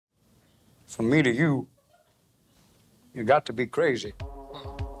From me to you, you got to be crazy.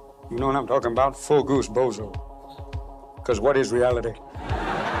 You know what I'm talking about? Full goose bozo. Because what is reality?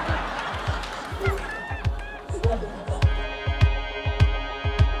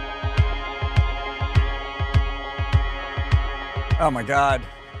 Oh my God,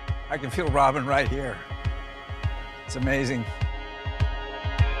 I can feel Robin right here. It's amazing.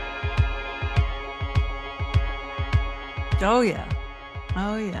 Oh yeah,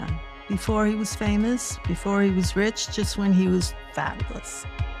 oh yeah. Before he was famous, before he was rich, just when he was fabulous.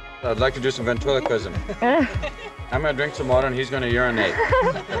 I'd like to do some ventriloquism. I'm gonna drink some water and he's gonna urinate.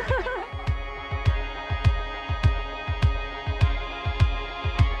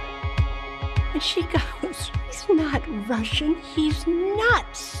 And she goes, he's not Russian, he's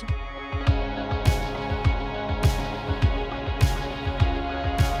nuts.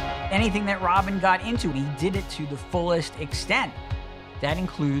 Anything that Robin got into, he did it to the fullest extent. That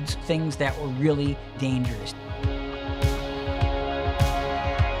includes things that were really dangerous.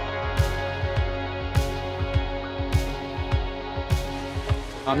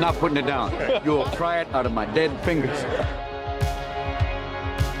 I'm not putting it down. You will pry it out of my dead fingers.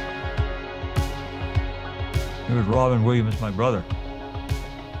 It was Robin Williams, my brother.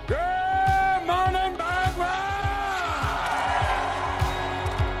 Good morning, Barbara!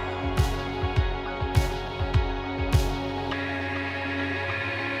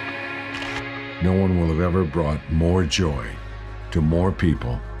 No one will have ever brought more joy to more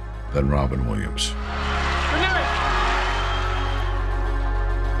people than Robin Williams.